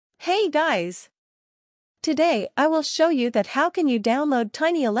Hey guys! Today I will show you that how can you download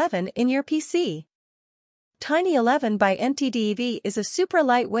Tiny11 in your PC. Tiny11 by NTDEV is a super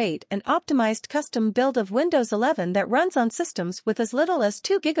lightweight and optimized custom build of Windows 11 that runs on systems with as little as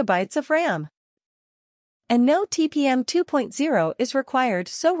 2 GB of RAM. And no TPM 2.0 is required,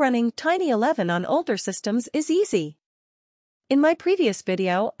 so running Tiny11 on older systems is easy. In my previous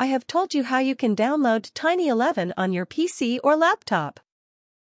video, I have told you how you can download Tiny11 on your PC or laptop.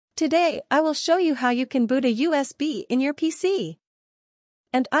 Today, I will show you how you can boot a USB in your PC.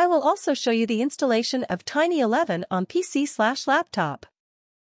 And I will also show you the installation of Tiny11 on PC/laptop.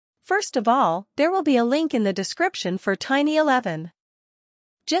 First of all, there will be a link in the description for Tiny11.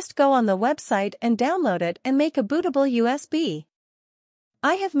 Just go on the website and download it and make a bootable USB.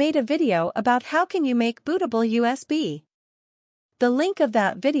 I have made a video about how can you make bootable USB. The link of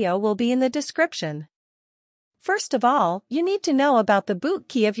that video will be in the description. First of all, you need to know about the boot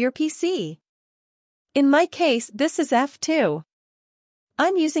key of your PC. In my case, this is F2.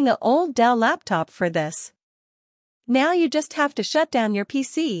 I'm using an old Dell laptop for this. Now you just have to shut down your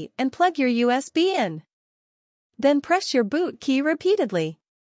PC and plug your USB in. Then press your boot key repeatedly.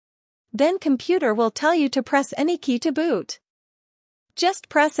 Then computer will tell you to press any key to boot. Just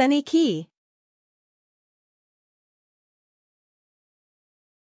press any key.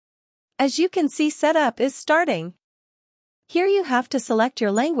 As you can see, setup is starting. Here you have to select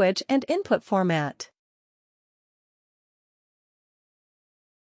your language and input format.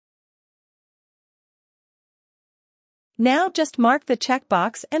 Now just mark the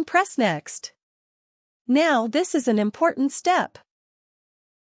checkbox and press Next. Now this is an important step.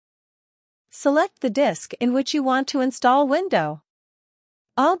 Select the disk in which you want to install Windows.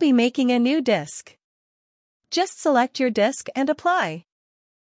 I'll be making a new disk. Just select your disk and apply.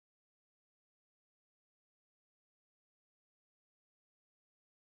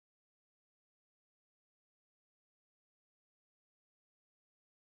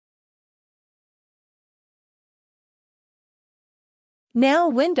 Now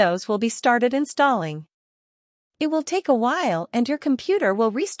Windows will be started installing. It will take a while and your computer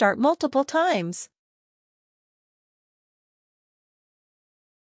will restart multiple times.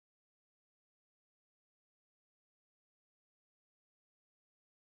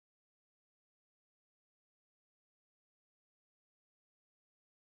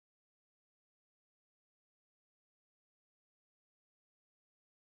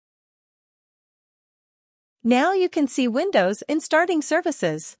 Now you can see Windows in starting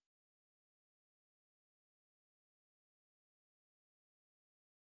services.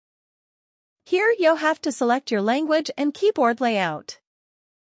 Here you'll have to select your language and keyboard layout.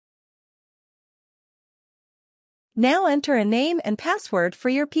 Now enter a name and password for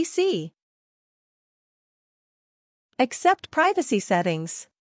your PC. Accept privacy settings.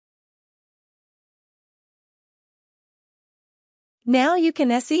 Now you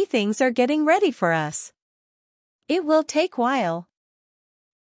can see things are getting ready for us. It will take a while.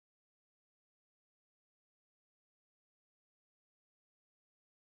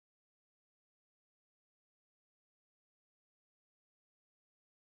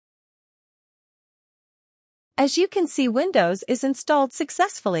 As you can see, Windows is installed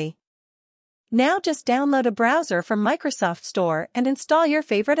successfully. Now just download a browser from Microsoft Store and install your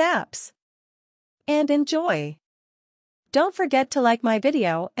favorite apps. And enjoy! Don't forget to like my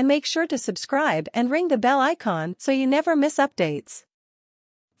video and make sure to subscribe and ring the bell icon so you never miss updates.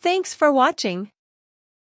 Thanks for watching.